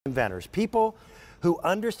inventors, people who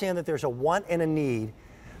understand that there's a want and a need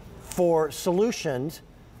for solutions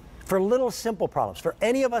for little simple problems. For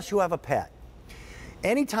any of us who have a pet,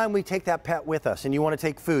 anytime we take that pet with us and you want to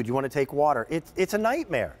take food, you want to take water, it's a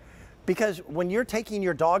nightmare. Because when you're taking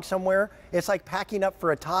your dog somewhere, it's like packing up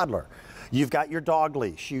for a toddler. You've got your dog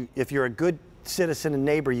leash. If you're a good citizen and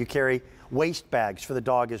neighbor, you carry waste bags for the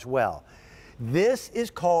dog as well. This is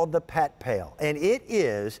called the Pet Pail, and it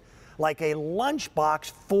is like a lunchbox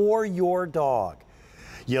for your dog.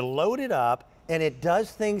 You load it up, and it does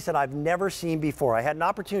things that I've never seen before. I had an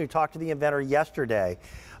opportunity to talk to the inventor yesterday,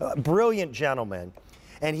 a brilliant gentleman,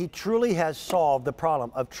 and he truly has solved the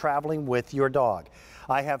problem of traveling with your dog.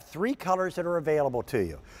 I have 3 colors that are available to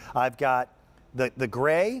you. I've got the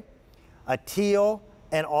gray, a teal,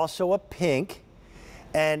 and also a pink,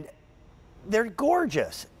 and they're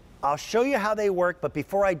gorgeous. I'll show you how they work, but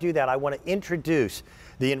before I do that, I want to introduce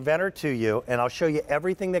the inventor to you, and I'll show you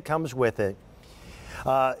everything that comes with it.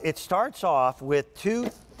 It starts off with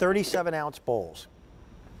 2 37-ounce bowls,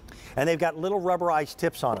 and they've got little rubberized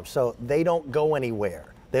tips on them, so they don't go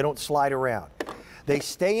anywhere. They don't slide around. They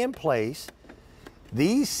stay in place.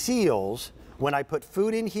 These seals, when I put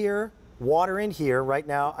food in here, water in here, right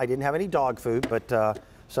now I didn't have any dog food, but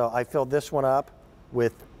so I filled this one up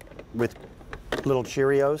with little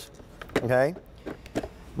Cheerios, okay?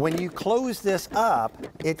 When you close this up,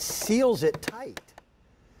 it seals it tight.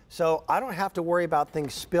 So I don't have to worry about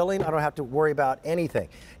things spilling. I don't have to worry about anything.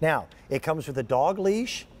 Now, it comes with a dog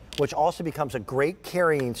leash, which also becomes a great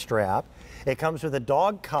carrying strap. It comes with a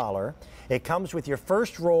dog collar. It comes with your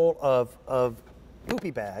first roll of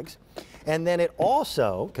poopy bags. And then it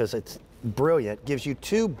also, because it's brilliant, gives you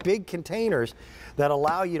 2 big containers that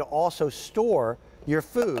allow you to also store your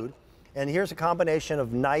food. And here's a combination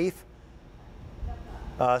of knife,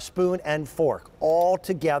 spoon, and fork, all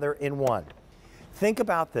together in one. Think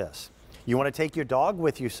about this. You want to take your dog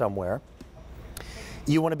with you somewhere.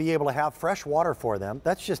 You want to be able to have fresh water for them.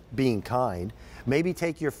 That's just being kind. Maybe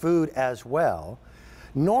take your food as well.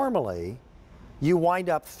 Normally, you wind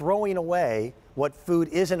up throwing away what food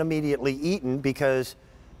isn't immediately eaten because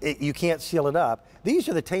you can't seal it up. These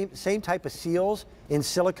are the same type of seals in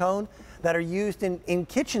silicone that are used in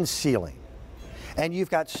kitchen sealing. And you've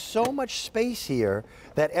got so much space here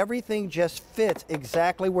that everything just fits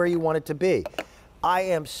exactly where you want it to be. I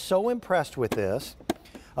am so impressed with this.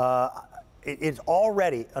 It's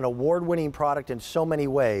already an award-winning product in so many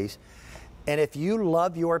ways. And if you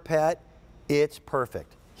love your pet, it's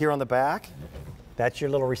perfect. Here on the back, that's your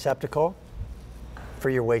little receptacle for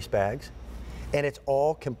your waste bags. And it's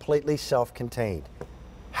all completely self-contained.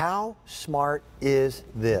 How smart is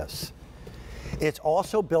this? It's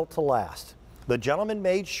also built to last. The gentleman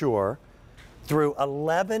made sure through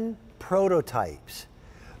 11 prototypes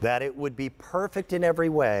that it would be perfect in every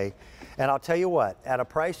way. And I'll tell you what, at a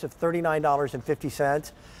price of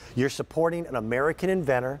 $39.50, you're supporting an American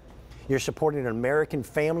inventor, you're supporting an American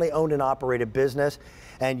family-owned and operated business,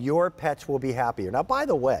 and your pets will be happier. Now, by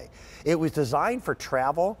the way, it was designed for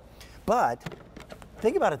travel, but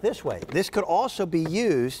think about it this way. This could also be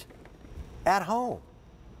used at home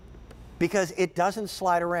because it doesn't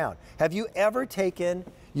slide around. Have you ever taken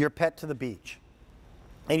your pet to the beach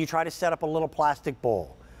and you try to set up a little plastic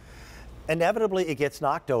bowl? Inevitably, it gets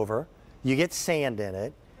knocked over. You get sand in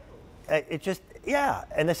it. It just, yeah.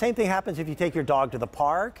 And the same thing happens if you take your dog to the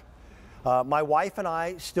park. My wife and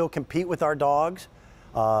I still compete with our dogs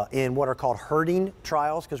in what are called herding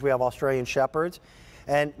trials because we have Australian Shepherds.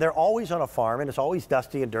 And they're always on a farm, and it's always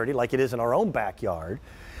dusty and dirty like it is in our own backyard.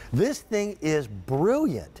 This thing is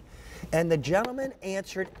brilliant. And the gentleman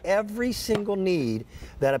answered every single need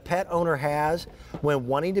that a pet owner has when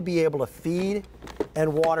wanting to be able to feed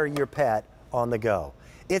and water your pet on the go.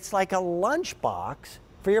 It's like a lunchbox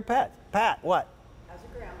for your pet. Pat, what? As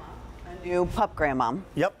a grandma, a new pup grandmom.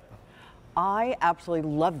 Yep. I absolutely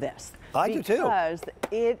love this. I do too. Because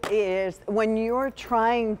it is, when you're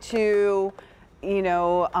trying to, you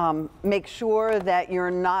know, make sure that you're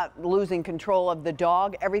not losing control of the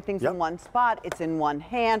dog. Everything's in one spot. It's in one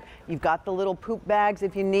hand. You've got the little poop bags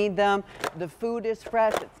if you need them. The food is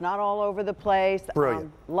fresh. It's not all over the place.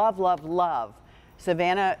 Brilliant. Love, love, love.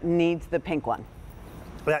 Savannah needs the pink one.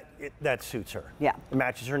 That suits her. Yeah. It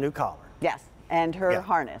matches her new collar. Yes, and her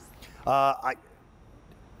harness. I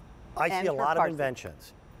see a lot of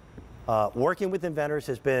inventions. Working with inventors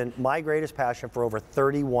has been my greatest passion for over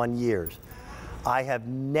 31 years. I have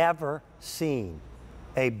never seen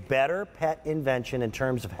a better pet invention in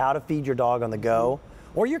terms of how to feed your dog on the go,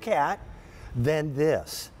 or your cat, than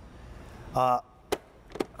this.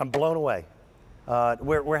 I'm blown away.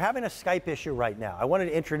 We're having a Skype issue right now. I wanted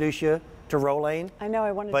to introduce you to Rolane. I know,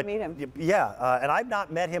 I wanted to meet him. Yeah, and I've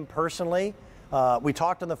not met him personally. We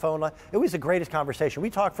talked on the phone. It was the greatest conversation. We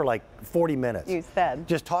talked for like 40 minutes. You said.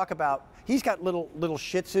 Just talk about, he's got little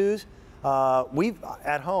Shih Tzus.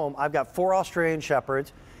 At home, I've got 4 Australian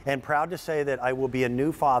Shepherds, and proud to say that I will be a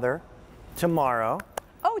new father tomorrow.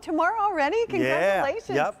 Oh, tomorrow already? Congratulations.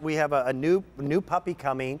 Yeah, yep, we have a new puppy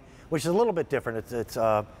coming, which is a little bit different. It's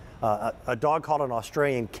a dog called an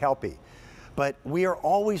Australian Kelpie. But we are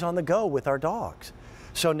always on the go with our dogs.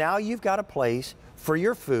 So now you've got a place for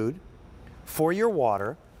your food, for your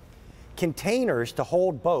water, containers to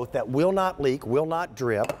hold both that will not leak, will not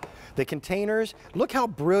drip. The containers, look how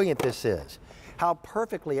brilliant this is, how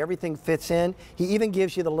perfectly everything fits in. He even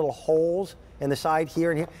gives you the little holes in the side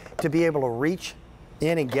here and here to be able to reach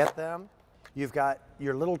in and get them. You've got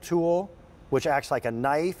your little tool, which acts like a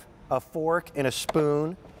knife, a fork, and a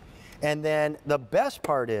spoon. And then the best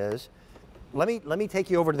part is, let me take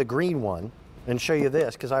you over to the green one and show you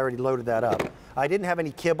this, because I already loaded that up. I didn't have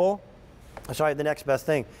any kibble, so I had the next best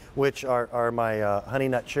thing, which are my Honey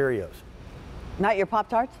Nut Cheerios. Not your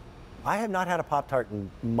Pop-Tarts? I have not had a Pop-Tart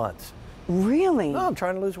in months. Really? No, I'm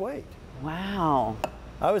trying to lose weight. Wow.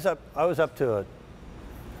 I was up to a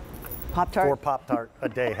Pop-Tart? 4 Pop-Tart a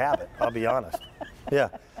day habit, I'll be honest. Yeah,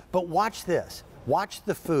 but watch this. Watch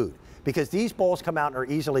the food, because these bowls come out and are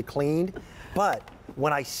easily cleaned, but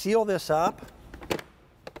when I seal this up,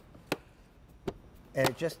 and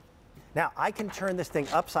it just, now I can turn this thing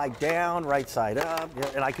upside down, right side up,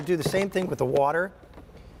 and I can do the same thing with the water.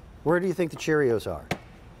 Where do you think the Cheerios are?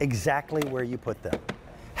 Exactly where you put them.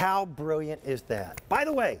 How brilliant is that? By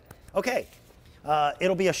the way, okay,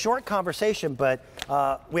 it'll be a short conversation, but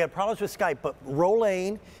we had problems with Skype, but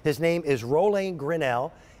Rolane, his name is Rolane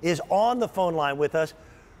Grinnell, is on the phone line with us.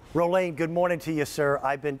 Rolane, good morning to you, sir.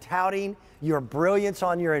 I've been touting your brilliance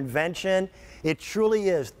on your invention. It truly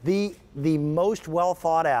is the most well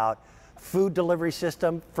thought out food delivery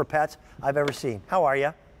system for pets I've ever seen. How are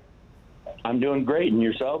you? I'm doing great, and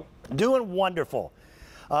yourself? Doing wonderful.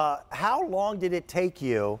 How long did it take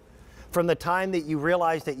you from the time that you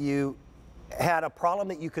realized that you had a problem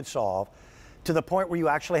that you could solve to the point where you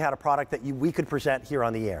actually had a product that we could present here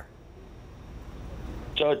on the air?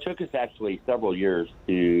 So it took us actually several years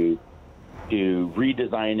to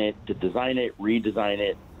redesign it, to design it, redesign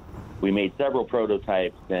it. We made several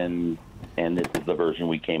prototypes, and this is the version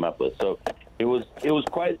we came up with. So it was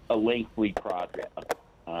quite a lengthy project.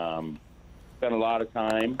 Spent a lot of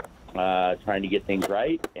time trying to get things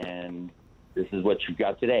right, and this is what you've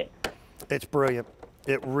got today. It's brilliant.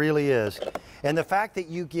 It really is. And the fact that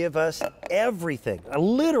you give us everything,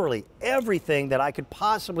 literally everything that I could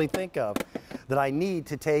possibly think of that I need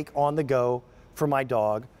to take on the go for my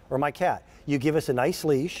dog or my cat. You give us a nice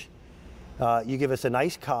leash. You give us a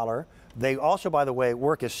nice collar. They also, by the way,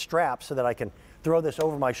 work as straps so that I can throw this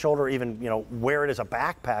over my shoulder, even wear it as a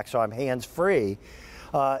backpack so I'm hands-free.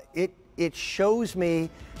 It shows me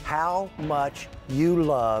how much you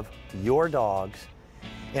love your dogs.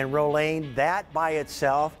 And Rolane, that by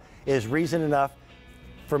itself is reason enough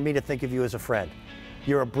for me to think of you as a friend.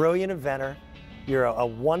 You're a brilliant inventor. You're a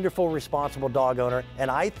wonderful, responsible dog owner. And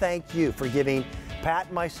I thank you for giving Pat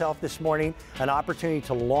and myself this morning an opportunity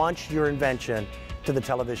to launch your invention to the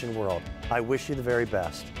television world. I wish you the very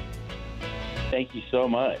best. Thank you so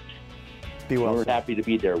much. Be well. We're happy to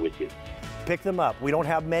be there with you. Pick them up. We don't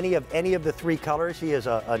have many of any of the 3 colors. He is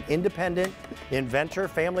an independent inventor,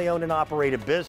 family-owned and operated business.